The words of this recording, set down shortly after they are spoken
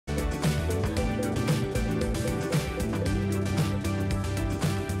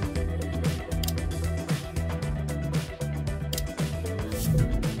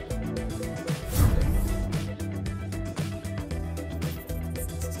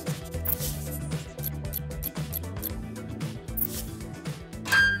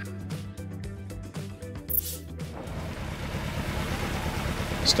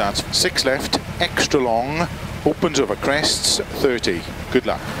Starts 6 left, extra long, opens over crests, 30. Good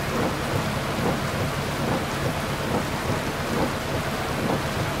luck.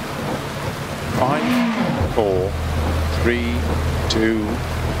 5, 4, 3, 2,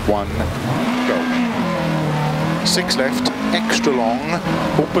 1, go. 6 left, extra long,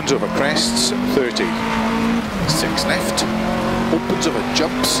 opens over crests, 30. 6 left, opens over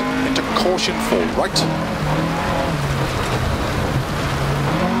jumps, into caution for right.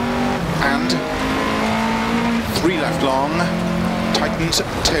 And 3 left long, tightens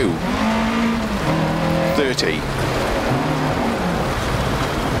 2. 30.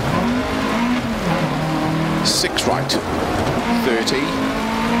 6 right, 30.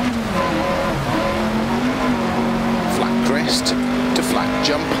 Flat crest to flat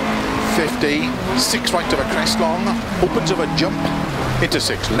jump, 50. 6 right over crest long, opens over jump, into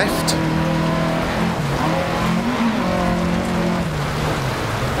 6 left.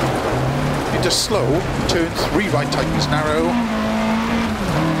 Into slow, turn 3 right, tightens narrow.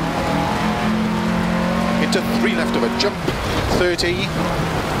 Into 3 left over jump, 30.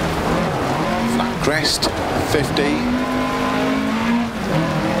 Flat crest, 50.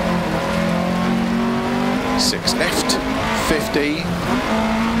 6 left, 50.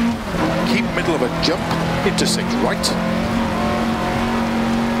 Keep middle of a jump, into 6 right.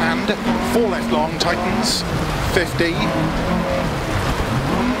 And 4 left long, tightens, 50.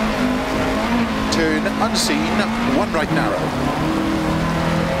 Turn unseen, 1 right narrow.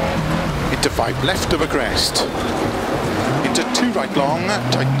 Into 5 left of a crest. Into 2 right long,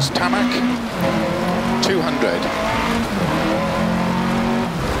 tightens tarmac, 200.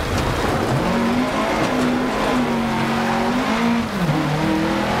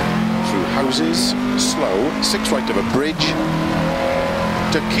 Through houses, slow, 6 right of a bridge.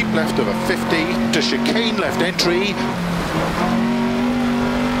 To keep left of a 50, to chicane left entry,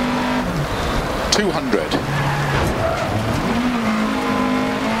 200.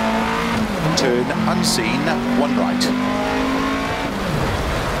 Turn unseen, 1 right.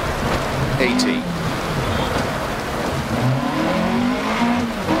 80.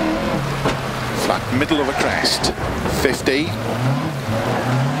 Flat middle of a crest, 50.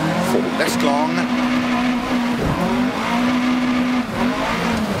 4 left long.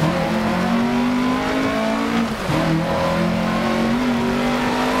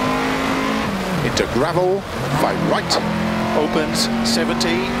 Into gravel, 5 right, opens,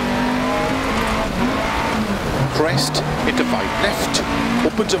 70. Crest, into 5 left,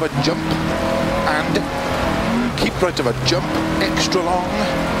 opens of a jump, and keep right of a jump, extra long.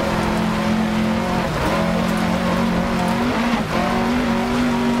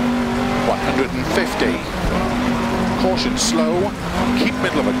 150. Caution slow, keep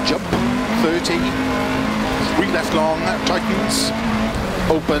middle of a jump, 30. 3 left long, tightens,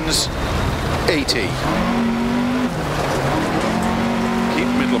 opens, 80. Keep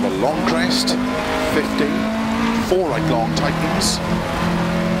middle of a long crest, 50. 4 right long, tightens.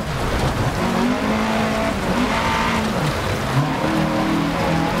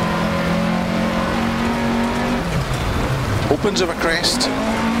 Opens of a crest.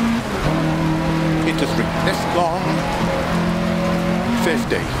 Into 3 left long,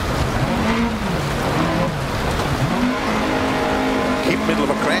 50. Keep middle of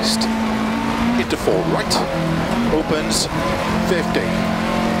a crest. Into 4 right, opens, 50.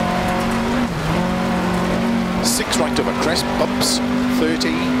 6 right of a crest, bumps, 30.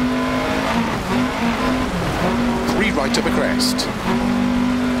 3 right of a crest,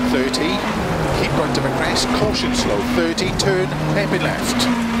 30. Keep right of a crest, caution slow, 30. Turn, hairpin left,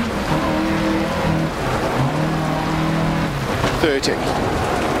 30.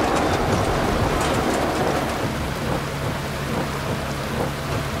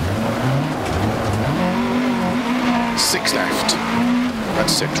 Six left, and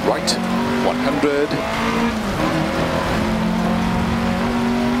 6 right, 100.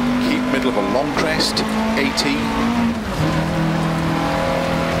 Keep middle of a long crest, 80.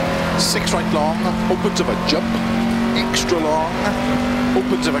 6 right long, opens of a jump, extra long,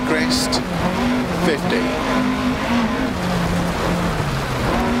 opens of a crest, 50.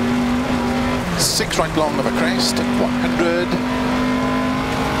 6 right long of a crest, 100.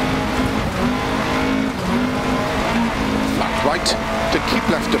 Flat right, to keep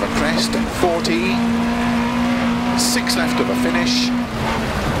left of a crest, 40. 6 left of a finish,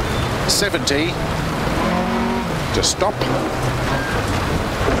 70. To stop.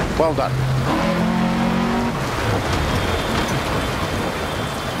 Well done.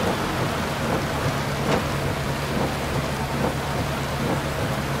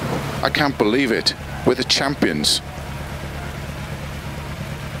 I can't believe it. We're the champions.